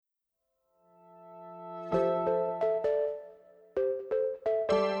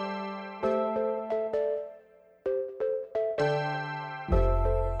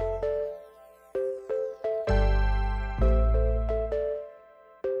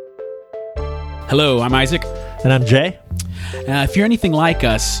Hello, I'm Isaac. And I'm Jay. If you're anything like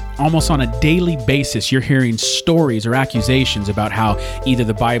us, almost on a daily basis, you're hearing stories or accusations about how either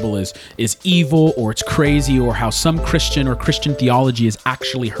the Bible is evil or it's crazy, or how some Christian or Christian theology is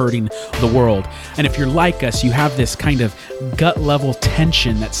actually hurting the world. And if you're like us, you have this kind of gut level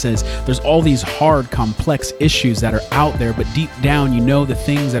tension that says there's all these hard, complex issues that are out there, but deep down, you know the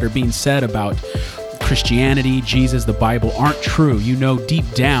things that are being said about Christianity, Jesus, the Bible aren't true. You know deep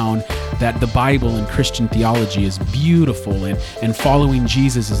down that the Bible and Christian theology is beautiful, and following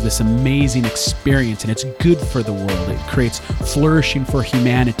Jesus is this amazing experience, and it's good for the world. It creates flourishing for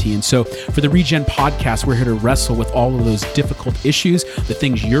humanity. And so for the Regen podcast, we're here to wrestle with all of those difficult issues, the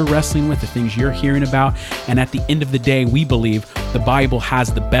things you're wrestling with, the things you're hearing about. And at the end of the day, we believe the Bible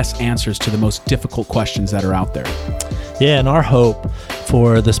has the best answers to the most difficult questions that are out there. Yeah, and our hope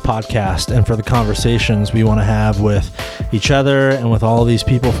for this podcast and for the conversations we want to have with each other and with all these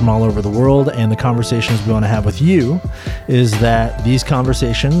people from all over the world, and the conversations we want to have with you, is that these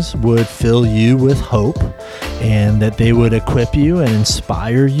conversations would fill you with hope, and that they would equip you and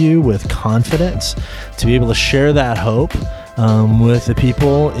inspire you with confidence to be able to share that hope with the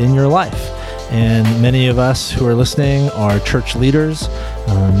people in your life. And many of us who are listening are church leaders.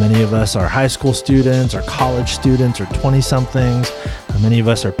 Many of us are high school students or college students or 20-somethings. Many of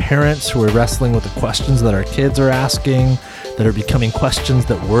us are parents who are wrestling with the questions that our kids are asking, that are becoming questions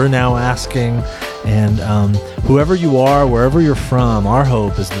that we're now asking. And whoever you are, wherever you're from, our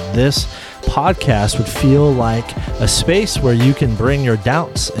hope is that this podcast would feel like a space where you can bring your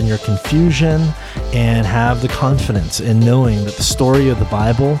doubts and your confusion and have the confidence in knowing that the story of the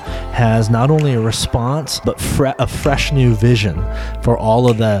Bible has not only a response, but a fresh new vision for all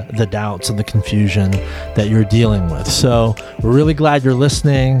of the doubts and the confusion that you're dealing with. So we're really glad you're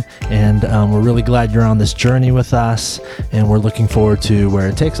listening, and we're really glad you're on this journey with us, and we're looking forward to where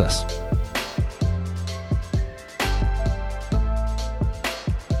it takes us.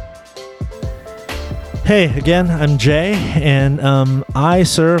 Hey, again, I'm Jay, and I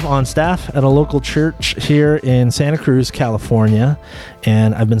serve on staff at a local church here in Santa Cruz, California,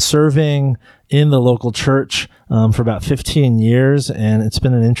 and I've been serving in the local church for about 15 years, and it's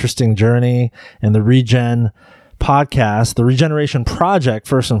been an interesting journey. And the Regen podcast, the Regeneration Project,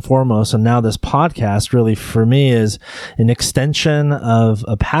 first and foremost, and now this podcast really for me is an extension of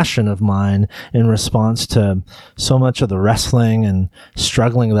a passion of mine in response to so much of the wrestling and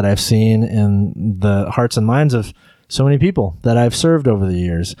struggling that I've seen in the hearts and minds of so many people that I've served over the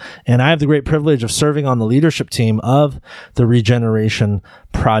years. And I have the great privilege of serving on the leadership team of the Regeneration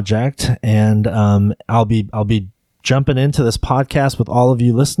Project, and I'll be jumping into this podcast with all of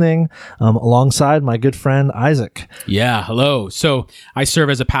you listening, alongside my good friend Isaac. Yeah, hello. So I serve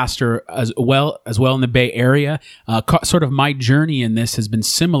as a pastor as well in the Bay Area. Sort of my journey in this has been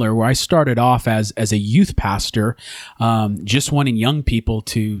similar, where I started off as a youth pastor, just wanting young people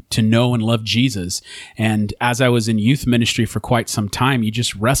to know and love Jesus. And as I was in youth ministry for quite some time, you're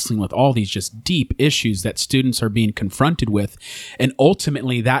just wrestling with all these just deep issues that students are being confronted with. And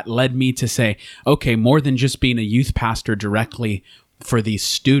ultimately that led me to say, okay, more than just being a youth pastor directly for these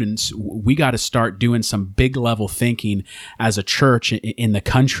students, we got to start doing some big level thinking as a church in the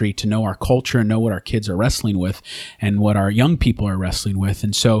country to know our culture and know what our kids are wrestling with and what our young people are wrestling with.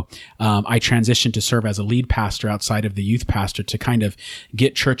 And so I transitioned to serve as a lead pastor outside of the youth pastor to kind of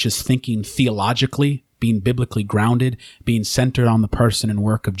get churches thinking theologically, being biblically grounded, being centered on the person and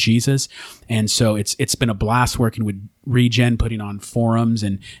work of Jesus. And so it's been a blast working with Regen, putting on forums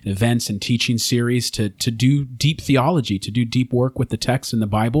and events and teaching series to do deep theology, to do deep work with the text in the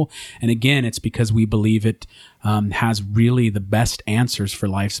Bible. And again, it's because we believe it has really the best answers for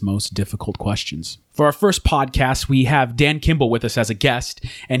life's most difficult questions. For our first podcast, we have Dan Kimball with us as a guest,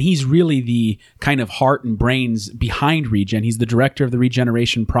 and he's really the kind of heart and brains behind Regen. He's the director of the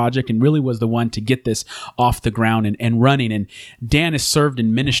Regeneration Project and really was the one to get this off the ground and running. And Dan has served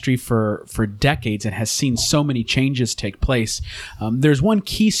in ministry for decades and has seen so many changes take place. There's one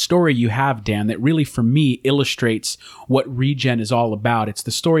key story you have, Dan, that really, for me, illustrates what Regen is all about. It's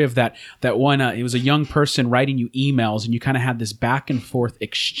the story of that one, it was a young person writing you emails, and you kind of had this back and forth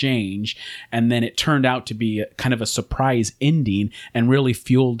exchange, and then it turned out to be kind of a surprise ending and really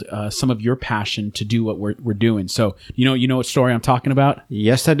fueled some of your passion to do what we're doing. So, you know what story I'm talking about?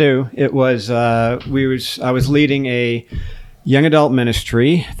 Yes, I do. It was, I was leading a young adult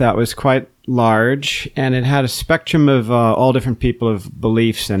ministry that was quite large, and it had a spectrum of all different people of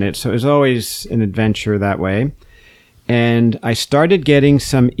beliefs in it. So it was always an adventure that way. And I started getting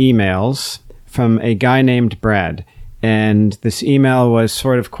some emails from a guy named Brad. And this email was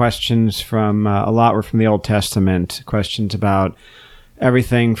sort of questions from, a lot were from the Old Testament, questions about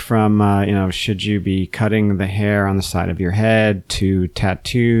everything from, should you be cutting the hair on the side of your head to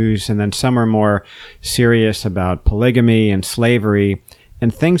tattoos. And then some are more serious about polygamy and slavery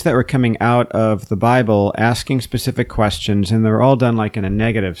and things that were coming out of the Bible, asking specific questions. And they're all done like in a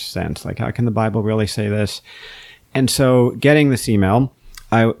negative sense. Like, how can the Bible really say this? And so getting this emails,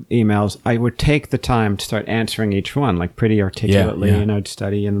 I would take the time to start answering each one, like pretty articulately, Yeah. and I'd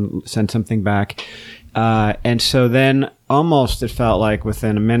study and send something back. And so then almost it felt like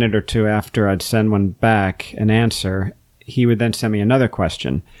within a minute or two after I'd send one back, an answer, he would then send me another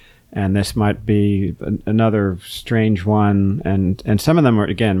question. And this might be another strange one. And some of them were,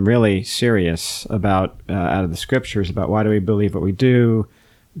 again, really serious about, out of the scriptures, about why do we believe what we do,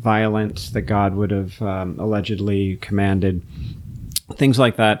 violence that God would have allegedly commanded, things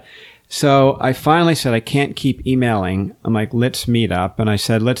like that. So I finally said, I can't keep emailing. I'm like, let's meet up. And I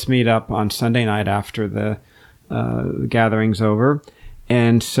said, let's meet up on Sunday night after the gathering's over.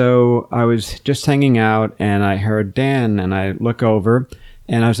 And so I was just hanging out and I heard Dan, and I look over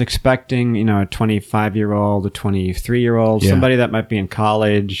and I was expecting, a 25-year-old, a 23-year-old, somebody that might be in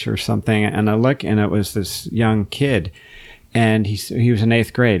college or something. And I look and it was this young kid, and he was in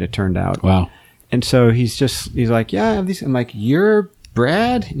 8th grade, it turned out. Wow. And so he's like, yeah, I have these. I'm like, you're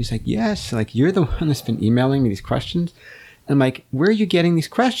Brad? And he's like, yes. Like, you're the one that's been emailing me these questions? And I'm like, where are you getting these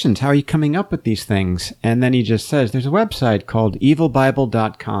questions? How are you coming up with these things? And then he just says, there's a website called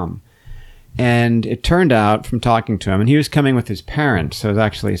evilbible.com. And it turned out from talking to him, and he was coming with his parents. So it was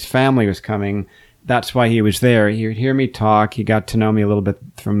actually his family was coming. That's why he was there. He would hear me talk. He got to know me a little bit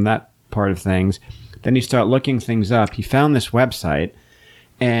from that part of things. Then he started looking things up. He found this website.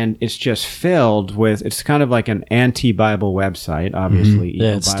 And it's just filled with, it's kind of like an anti-Bible website, obviously.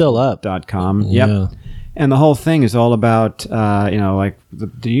 Yeah, it's still up. .com. Yep. Yeah. And the whole thing is all about,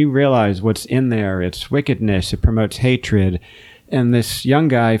 do you realize what's in there? It's wickedness. It promotes hatred. And this young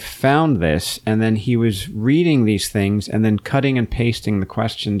guy found this, and then he was reading these things and then cutting and pasting the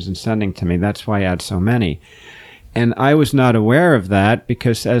questions and sending to me. That's why I had so many. And I was not aware of that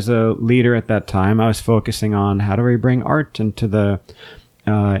because as a leader at that time, I was focusing on how do we bring art into the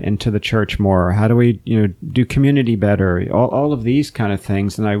church more? How do we, do community better? All of these kind of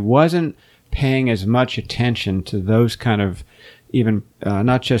things. And I wasn't paying as much attention to those kind of even,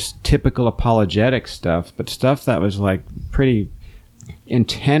 not just typical apologetic stuff, but stuff that was like pretty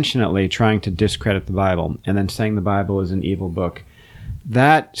intentionally trying to discredit the Bible and then saying the Bible is an evil book.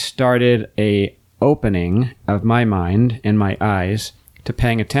 That started a opening of my mind and my eyes to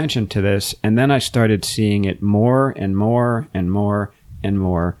paying attention to this. And then I started seeing it more and more and more and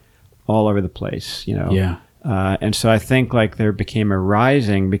more all over the place, Yeah. And so I think like there became a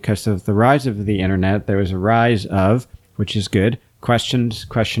rising, because of the rise of the internet, there was a rise of, which is good,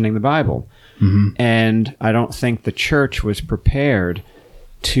 questioning the Bible. Mm-hmm. And I don't think the church was prepared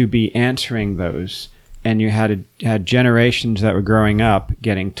to be answering those. And you had generations that were growing up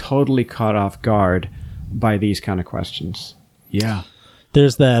getting totally caught off guard by these kind of questions. Yeah.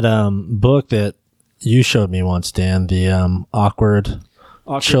 There's that book that you showed me once, Dan, the Awkward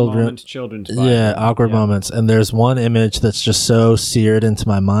Moments, Children's Bible. Yeah, Awkward Moments. And there's one image that's just so seared into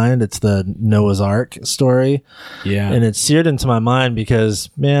my mind. It's the Noah's Ark story. Yeah. And it's seared into my mind because,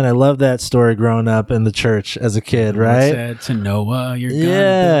 man, I love that story growing up in the church as a kid, right? Said to Noah, you're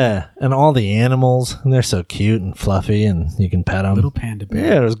Yeah. And all the animals, and they're so cute and fluffy, and you can pet them. little panda bear.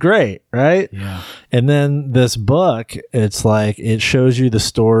 Yeah, it was great, right? Yeah. And then this book, it's like it shows you the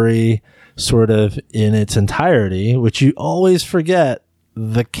story sort of in its entirety, which you always forget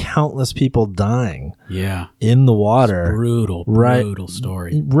the countless people dying in the water. Brutal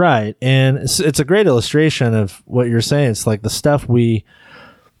story. Right. And it's a great illustration of what you're saying. It's like the stuff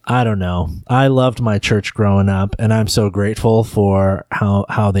I don't know. I loved my church growing up, and I'm so grateful for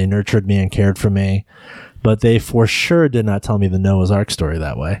how they nurtured me and cared for me. But they for sure did not tell me the Noah's Ark story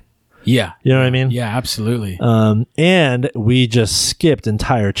that way. Yeah. You know what I mean? Yeah, absolutely. And we just skipped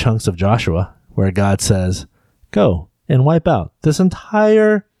entire chunks of Joshua where God says, go and wipe out this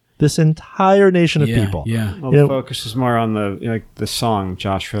entire nation of people. Yeah. Well, the focus is more on the song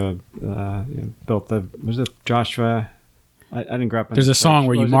Joshua built Joshua. I didn't grow up in There's a song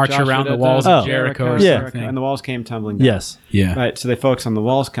where you march around the walls of Jericho or something. And the walls came tumbling down. Yes. Yeah. Right. So they focus on the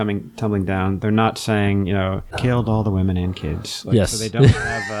walls tumbling down. They're not saying, killed all the women and kids. Yes. So they don't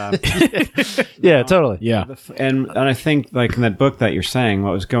have... yeah, totally. Yeah. And I think like in that book that you're saying,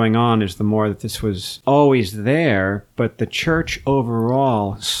 what was going on is the more that this was always there, but the church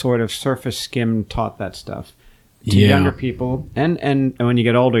overall sort of surface skim taught that stuff to younger people. And when you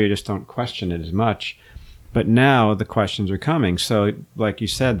get older, you just don't question it as much. But now the questions are coming. So like you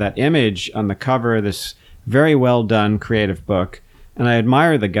said, that image on the cover of this very well done creative book And I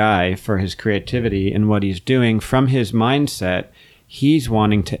admire the guy for his creativity and what he's doing. From his mindset, he's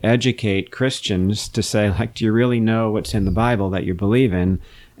wanting to educate Christians to say, like, do you really know what's in the Bible that you believe in?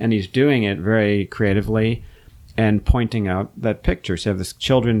 And he's doing it very creatively and pointing out that picture. So you have this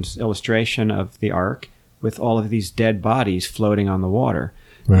children's illustration of the ark with all of these dead bodies floating on the water.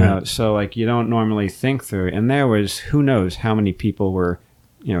 Right. You know, so like you don't normally think through. And there was, who knows how many people were,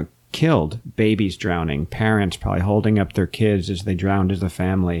 killed, babies drowning, parents probably holding up their kids as they drowned as a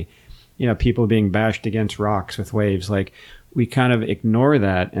family, people being bashed against rocks with waves. Like, we kind of ignore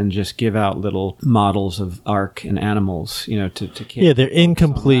that and just give out little models of ark and animals, to kids. Yeah, they're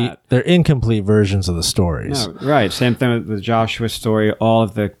incomplete. They're incomplete versions of the stories. No, right. Same thing with the Joshua story, all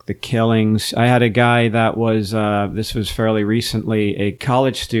of the killings. I had a guy that was, this was fairly recently, a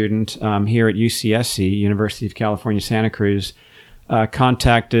college student here at UCSC, University of California, Santa Cruz,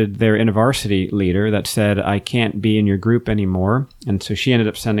 contacted their InterVarsity leader that said, I can't be in your group anymore. And so she ended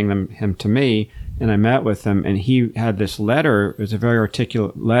up sending him to me, and I met with him, and he had this letter. It was a very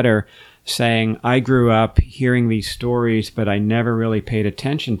articulate letter saying, I grew up hearing these stories, but I never really paid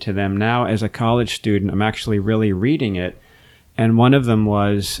attention to them. Now, as a college student, I'm actually really reading it. And one of them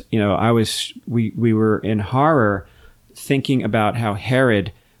was, we were in horror thinking about how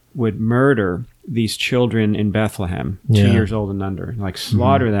Herod would murder these children in Bethlehem, 2 years old and under, like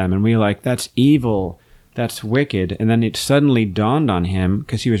slaughter them. And we were like, that's evil. That's wicked. And then it suddenly dawned on him,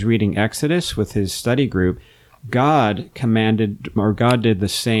 because he was reading Exodus with his study group, God did the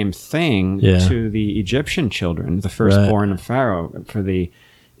same thing to the Egyptian children, the firstborn of Pharaoh,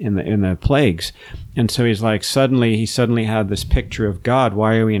 in the plagues. And so he's like, he suddenly had this picture of God.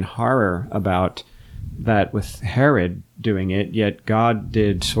 Why are we in horror about that with Herod doing it? Yet God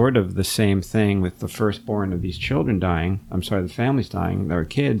did sort of the same thing with the firstborn of these children dying. The families dying, their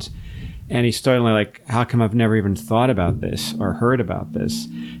kids. And he's starting like, how come I've never even thought about this or heard about this?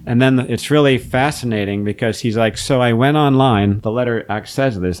 And then it's really fascinating, because he's like, so I went online, the letter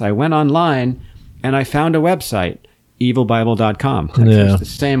says this, I went online and I found a website, evilbible.com. It's the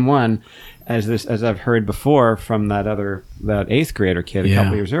same one as I've heard before from that 8th grader kid a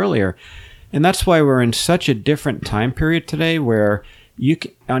couple years earlier. And that's why we're in such a different time period today, where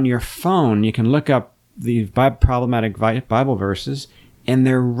on your phone, you can look up the problematic Bible verses, and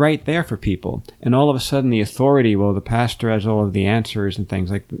they're right there for people. And all of a sudden, the authority, the pastor has all of the answers and things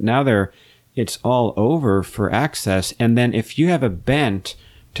like that. Now it's all over for access. And then if you have a bent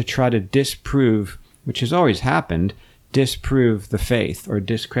to try to disprove, which has always happened, disprove the faith or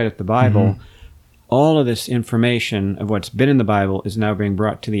discredit the Bible, all of this information of what's been in the Bible is now being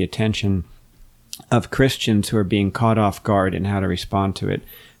brought to the attention of Christians who are being caught off guard in how to respond to it.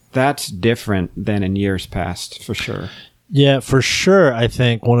 That's different than in years past, for sure. Yeah, for sure. I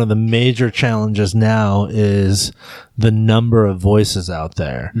think one of the major challenges now is the number of voices out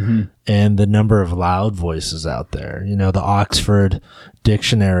there and the number of loud voices out there. The Oxford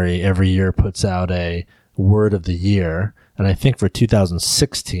Dictionary every year puts out a word of the year. And I think for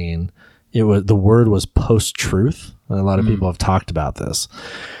 2016, the word was post-truth. A lot of people have talked about this.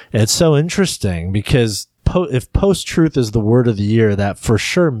 It's so interesting because if post-truth is the word of the year, that for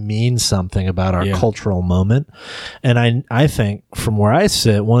sure means something about our cultural moment. And I think from where I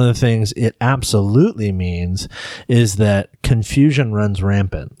sit, one of the things it absolutely means is that confusion runs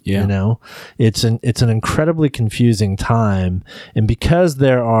rampant. It's an incredibly confusing time. And because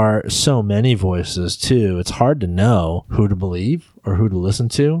there are so many voices too, it's hard to know who to believe or who to listen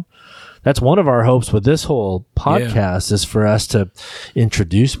to. That's one of our hopes with this whole podcast is for us to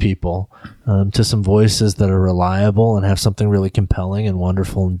introduce people to some voices that are reliable and have something really compelling and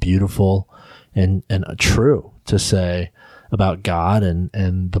wonderful and beautiful and true to say about God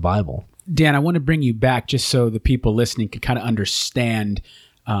and the Bible. Dan, I want to bring you back just so the people listening can kind of understand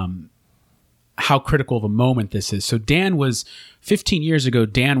how critical of a moment this is. So 15 years ago,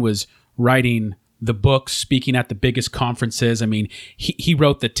 Dan was writing the books, speaking at the biggest conferences. I mean, he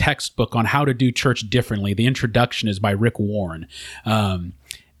wrote the textbook on how to do church differently. The introduction is by Rick Warren.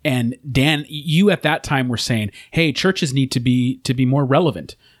 And Dan, you at that time were saying, hey, churches need to be more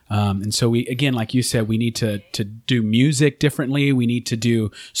relevant. And so we, again, like you said, we need to do music differently. We need to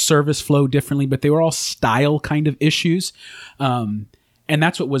do service flow differently, but they were all style kind of issues. And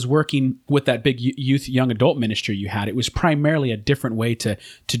that's what was working with that big youth, young adult ministry you had. It was primarily a different way to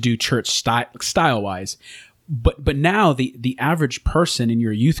do church style wise. But now the average person in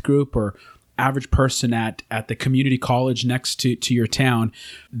your youth group or average person at the community college next to your town,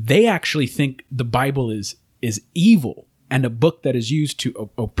 they actually think the Bible is evil. and a book that is used to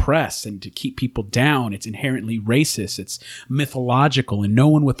oppress and to keep people down. It's inherently racist. It's mythological, and no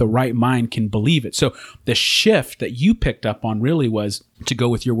one with the right mind can believe it. So the shift that you picked up on really was, to go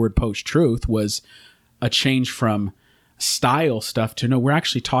with your word post-truth, was a change from style stuff to, no, we're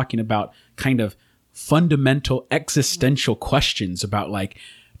actually talking about kind of fundamental existential questions about like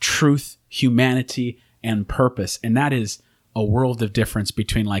truth, humanity, and purpose. And that is a world of difference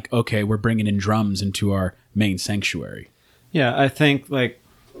between like, okay, we're bringing in drums into our main sanctuary. Yeah, I think like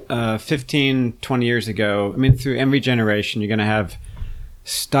 15, 20 years ago, I mean, through every generation, you're going to have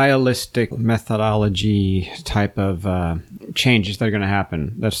stylistic methodology type of changes that are going to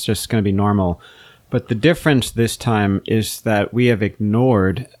happen. That's just going to be normal. But the difference this time is that we have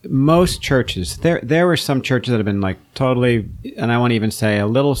ignored most churches. There were some churches that have been like totally, and I won't even say a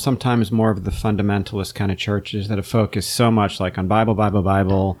little, sometimes more of the fundamentalist kind of churches that have focused so much like on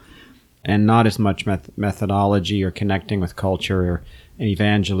Bible, and not as much methodology or connecting with culture and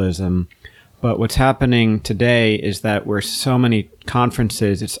evangelism. But what's happening today is that we're so many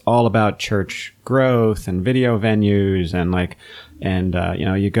conferences, it's all about church growth and video venues and like, and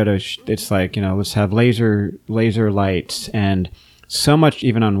you go to, it's like, let's have laser lights and so much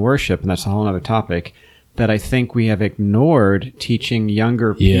even on worship, and that's a whole other topic, that I think we have ignored teaching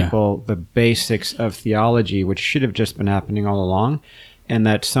younger people the basics of theology, which should have just been happening all along. And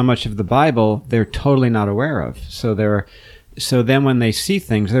that so much of the Bible they're totally not aware of. So then when they see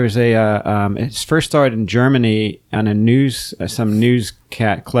things, there's it's first started in Germany, and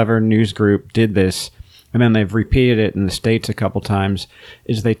clever news group did this, and then they've repeated it in the States a couple times.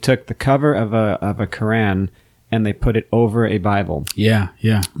 Is they took the cover of a Quran and they put it over a Bible. Yeah.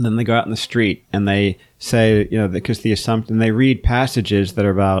 And then they go out in the street and they say, because the assumption, they read passages that are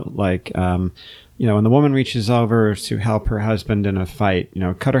about like. When the woman reaches over to help her husband in a fight,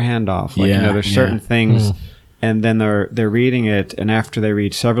 cut her hand off. Like, there's certain things, and then they're reading it, and after they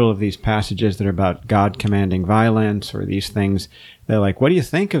read several of these passages that are about God commanding violence or these things, they're like, "What do you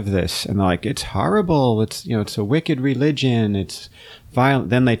think of this?" And they're like, "It's horrible. It's it's a wicked religion. It's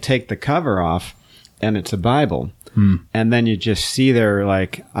violent." Then they take the cover off, and it's a Bible. And then you just see they're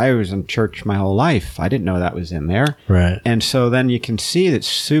like, I was in church my whole life. I didn't know that was in there. Right. And so then you can see that's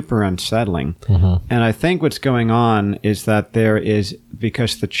super unsettling. And I think what's going on is that there is,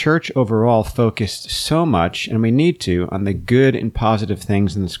 because the church overall focused so much, and we need to, on the good and positive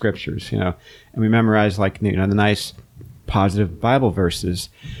things in the scriptures, and we memorize like, the nice positive Bible verses.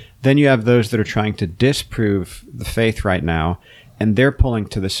 Then you have those that are trying to disprove the faith right now. And they're pulling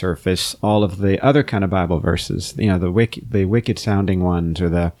to the surface all of the other kind of Bible verses, the wicked sounding ones or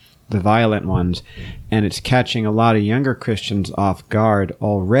the violent ones. And it's catching a lot of younger Christians off guard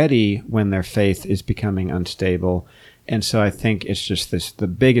already when their faith is becoming unstable. And so I think it's just the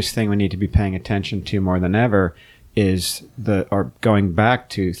biggest thing we need to be paying attention to more than ever is going back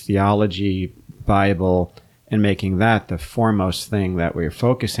to theology, Bible, and making that the foremost thing that we're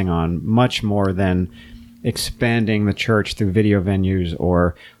focusing on, much more than expanding the church through video venues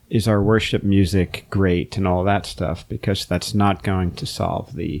or is our worship music great and all that stuff, because that's not going to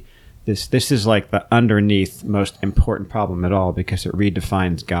solve this is like the underneath most important problem at all, because it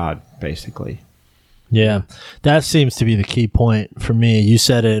redefines God basically. Yeah, that seems to be the key point for me. You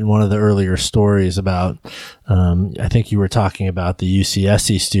said it in one of the earlier stories about, I think you were talking about the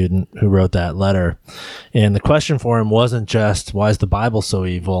UCSC student who wrote that letter. And the question for him wasn't just, why is the Bible so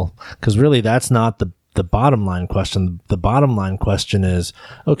evil? Because really that's not the bottom line question. The bottom line question is,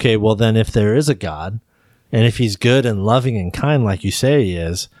 okay, well then if there is a God, and if he's good and loving and kind like you say he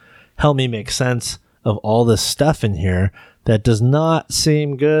is, help me make sense of all this stuff in here that does not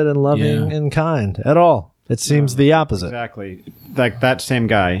seem good and loving and kind at all. It seems the opposite. Exactly. Like that same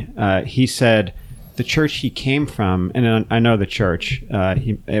guy, he said the church he came from, and I know the church,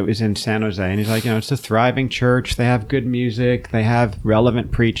 it was in San Jose, and he's like, it's a thriving church. They have good music. They have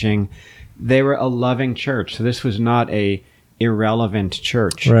relevant preaching. They were a loving church. So this was not a irrelevant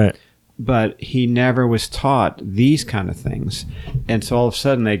church. Right. But he never was taught these kind of things. And so all of a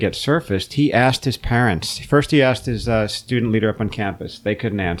sudden they get surfaced. He asked his parents. First he asked his student leader up on campus. They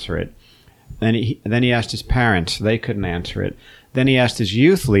couldn't answer it. Then he asked his parents. They couldn't answer it. Then he asked his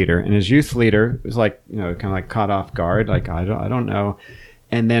youth leader. And his youth leader was like, kind of like caught off guard. Like, I don't know.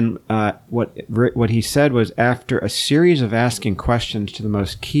 And then what he said was, after a series of asking questions to the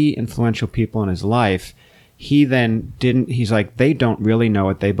most key influential people in his life, he's like, they don't really know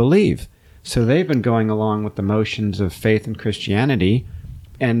what they believe. So they've been going along with the motions of faith and Christianity,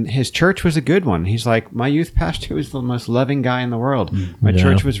 and his church was a good one. He's like, my youth pastor was the most loving guy in the world. My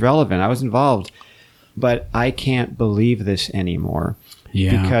church was relevant. I was involved. But I can't believe this anymore.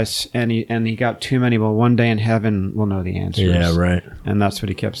 Yeah. Because he got too many. Well, one day in heaven we'll know the answers. Yeah, right. And that's what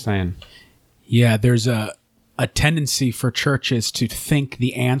he kept saying. Yeah, there's a tendency for churches to think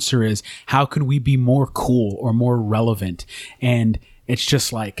the answer is, how can we be more cool or more relevant? And it's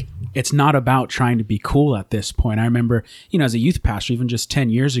just like, it's not about trying to be cool at this point. I remember, as a youth pastor, even just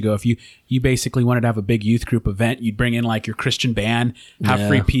 10 years ago, if you basically wanted to have a big youth group event, you'd bring in like your Christian band, have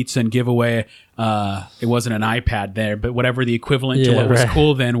free pizza, and give away, it wasn't an iPad there, but whatever the equivalent to what was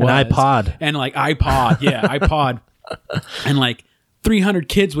cool then was. An iPod. And like iPod, iPod. And like 300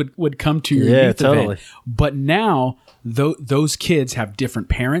 kids would come to your youth event. But now those kids have different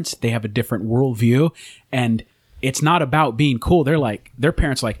parents. They have a different worldview, and it's not about being cool. They're like, their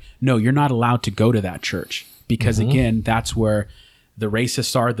parents are like, no, you're not allowed to go to that church because again, that's where the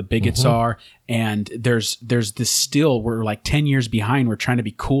racists are, the bigots are. And there's this still, we're like 10 years behind. We're trying to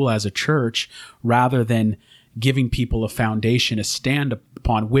be cool as a church rather than giving people a foundation, a stand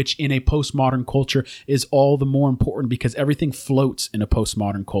upon, which in a postmodern culture is all the more important because everything floats in a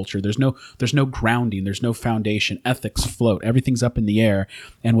postmodern culture. There's no grounding. There's no foundation. Ethics float. Everything's up in the air.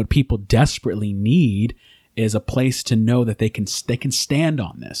 And what people desperately need is a place to know that they can stand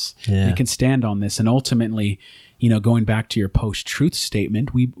on this. Yeah. They can stand on this. And ultimately, going back to your post-truth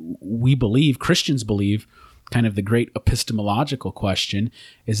statement, we believe, Christians believe, kind of the great epistemological question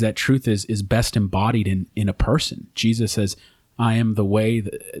is that truth is best embodied in a person. Jesus says, I am the way,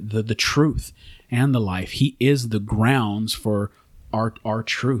 the truth, and the life. He is the grounds for our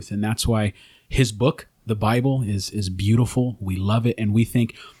truth. And that's why his book, the Bible, is beautiful. We love it. And we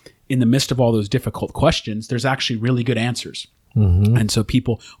think in the midst of all those difficult questions, there's actually really good answers. And so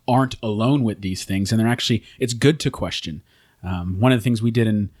people aren't alone with these things. And it's good to question. One of the things we did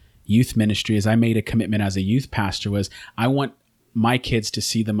in youth ministry is I made a commitment as a youth pastor was I want my kids to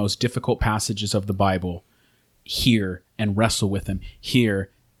see the most difficult passages of the Bible here and wrestle with them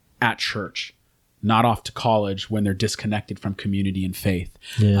here at church, not off to college when they're disconnected from community and faith.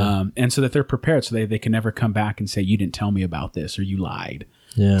 Yeah. And so that they're prepared so they can never come back and say, you didn't tell me about this or you lied,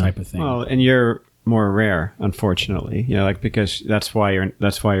 type of thing. Well, and you're more rare, unfortunately, because that's why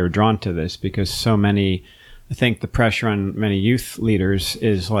you're drawn to this, because so many, I think the pressure on many youth leaders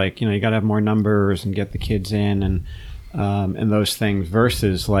is like, you got to have more numbers and get the kids in and those things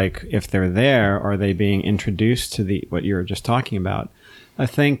versus like if they're there, are they being introduced to what you were just talking about? I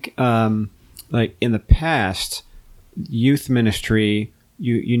think like in the past, youth ministry,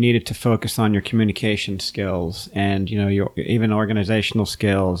 you needed to focus on your communication skills and your even organizational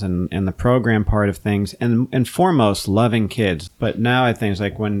skills and the program part of things and foremost loving kids. But now I think it's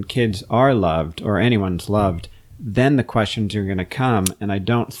like when kids are loved or anyone's loved, then the questions are going to come. And I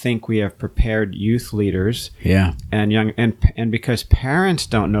don't think we have prepared youth leaders and young and because parents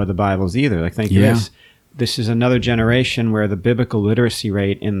don't know the Bibles either. Like this is another generation where the biblical literacy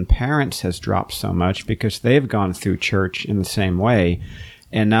rate in parents has dropped so much because they've gone through church in the same way.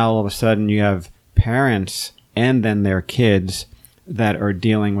 And now all of a sudden you have parents and then their kids that are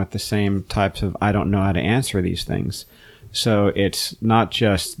dealing with the same types of, I don't know how to answer these things. So it's not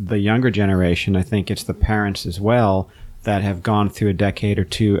just the younger generation. I think it's the parents as well that have gone through a decade or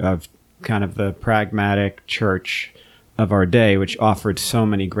two of kind of the pragmatic church of our day, which offered so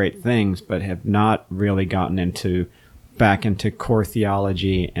many great things, but have not really gotten back into core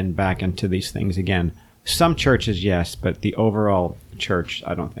theology and back into these things again. Some churches, yes, but the overall church,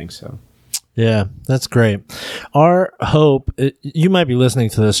 I don't think so. Yeah, that's great. Our hope, you might be listening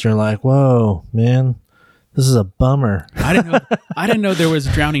to this and you're like, whoa, man, this is a bummer. I didn't know there was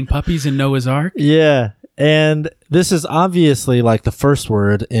drowning puppies in Noah's Ark. Yeah. And this is obviously like the first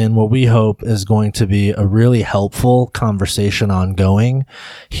word in what we hope is going to be a really helpful conversation ongoing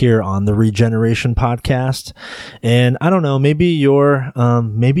here on the Regeneration Podcast. And I don't know, maybe you're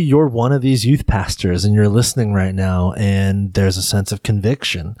one of these youth pastors and you're listening right now and there's a sense of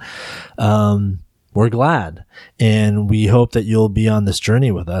conviction. We're glad. And we hope that you'll be on this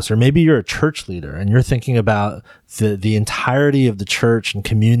journey with us. Or maybe you're a church leader and you're thinking about the entirety of the church and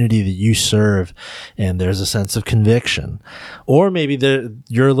community that you serve, and there's a sense of conviction. Or maybe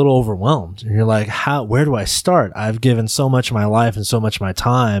you're a little overwhelmed and you're like, where do I start? I've given so much of my life and so much of my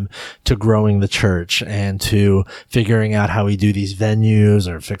time to growing the church and to figuring out how we do these venues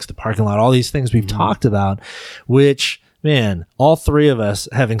or fix the parking lot, all these things we've talked about, which, man, all three of us,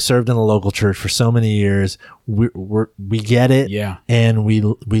 having served in the local church for so many years, we get it. Yeah. And we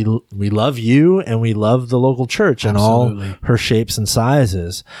love you, and we love the local church and all her shapes and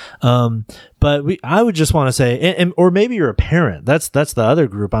sizes. But I would just want to say, or maybe you're a parent. That's the other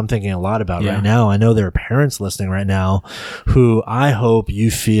group I'm thinking a lot about right now. I know there are parents listening right now who I hope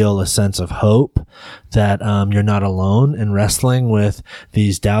you feel a sense of hope that you're not alone in wrestling with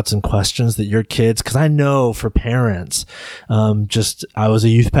these doubts and questions that your kids, because I know for parents, I was a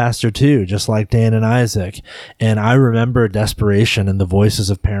youth pastor too, just like Dan and Isaac. And I remember desperation in the voices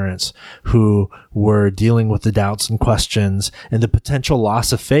of parents who were dealing with the doubts and questions and the potential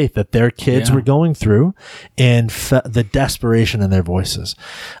loss of faith that their kids were going through, and the desperation in their voices.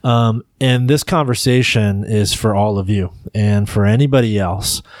 And this conversation is for all of you and for anybody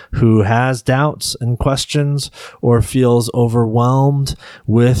else who has doubts and questions or feels overwhelmed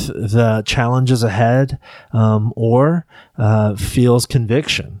with the challenges ahead, or feels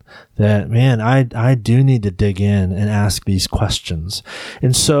conviction that, man, I do need to dig in and ask these questions.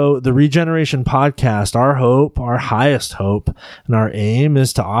 And so the Regeneration Podcast, our hope, our highest hope, and our aim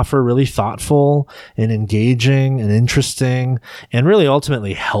is to offer really thoughtful and engaging and interesting and really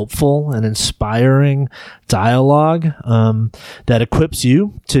ultimately helpful and inspiring dialogue that equips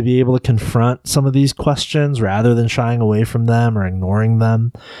you to be able to confront some of these questions rather than shying away from them or ignoring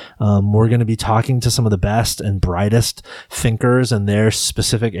them. We're going to be talking to some of the best and brightest thinkers in their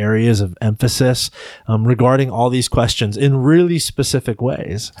specific areas of emphasis regarding all these questions in really specific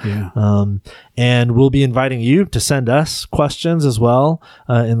ways. And we'll be inviting you to send us questions as well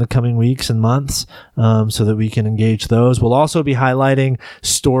in the coming weeks and months so that we can engage those. We'll also be highlighting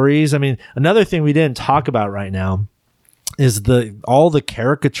stories. I mean, another thing we didn't talk about right now is all the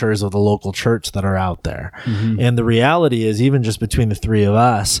caricatures of the local church that are out there. And the reality is, even just between the three of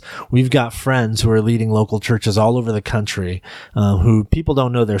us, we've got friends who are leading local churches all over the country, who people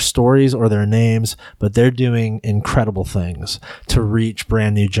don't know their stories or their names, but they're doing incredible things to reach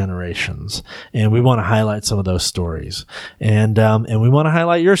brand new generations. And we want to highlight some of those stories. And we want to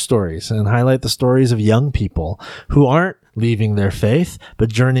highlight your stories and highlight the stories of young people who aren't leaving their faith, but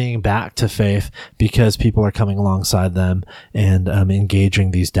journeying back to faith because people are coming alongside them and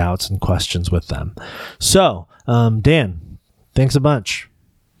engaging these doubts and questions with them. So, Dan, thanks a bunch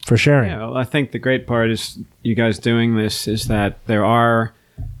for sharing. Yeah, well, I think the great part is you guys doing this is that there are,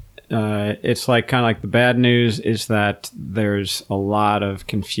 it's like kind of like the bad news is that there's a lot of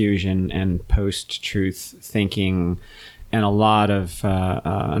confusion and post-truth thinking and a lot of,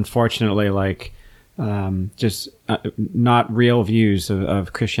 unfortunately, like, just not real views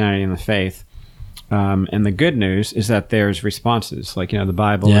of Christianity and the faith. And the good news is that there's responses. Like, the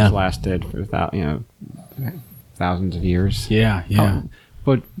Bible has lasted for thousands of years.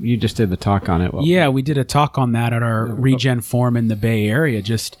 But you just did the talk on it. We did a talk on that at our Regen Forum in the Bay Area.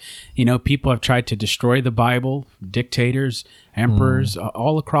 Just, people have tried to destroy the Bible, dictators, emperors,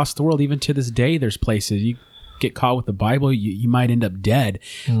 all across the world. Even to this day, there's places you get caught with the Bible, you might end up dead.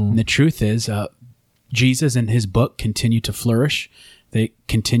 And the truth is, Jesus and his book continue to flourish. They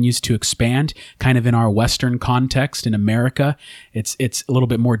continues to expand. Kind of in our Western context in America, it's a little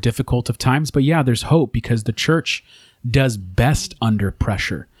bit more difficult of times, but there's hope because the church does best under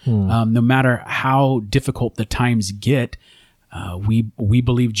pressure. No matter how difficult the times get, we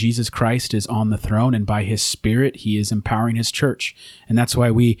believe Jesus Christ is on the throne, and by his Spirit, he is empowering his church. And that's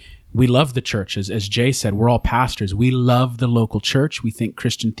why we love the church. As Jay said, we're all pastors. We love the local church. We think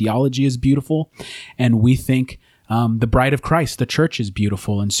Christian theology is beautiful, and we think the bride of Christ, the church, is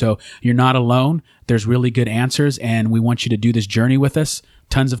beautiful. And so you're not alone. There's really good answers, and we want you to do this journey with us.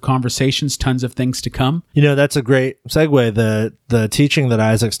 Tons of conversations, tons of things to come. That's a great segue. The teaching that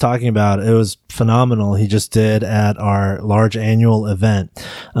Isaac's talking about, it was phenomenal. He just did at our large annual event.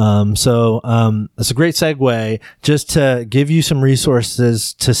 So it's a great segue just to give you some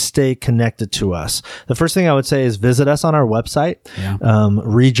resources to stay connected to us. The first thing I would say is visit us on our website,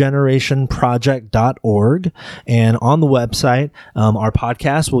 regenerationproject.org. And on the website, our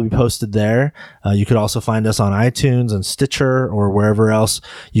podcast will be posted there. You could also find us on iTunes and Stitcher or wherever else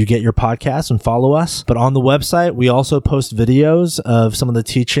you get your podcasts, and follow us. But on the website, we also post videos of some of the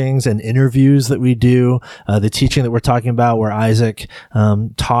teachings and interviews that we do. The teaching that we're talking about where Isaac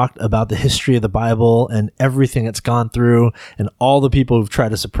talked about the history of the Bible and everything it's gone through and all the people who've tried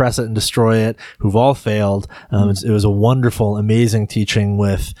to suppress it and destroy it, who've all failed. It was a wonderful, amazing teaching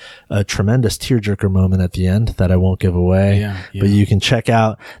with a tremendous tearjerker moment at the end that I won't give away. But you can check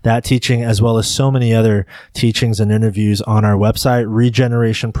out that teaching as well as so many other teachings and interviews on our website, regenerationproject.org.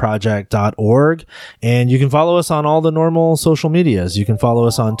 regenerationproject.org. And you can follow us on all the normal social medias. You can follow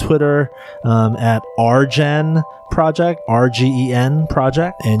us on Twitter at RGen Project, RGEN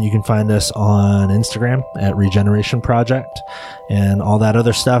Project, and you can find us on Instagram at Regeneration Project, and all that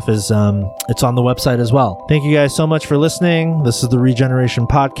other stuff is it's on the website as well. Thank you guys so much for listening. This is the Regeneration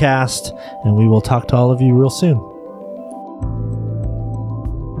Podcast, and we will talk to all of you real soon.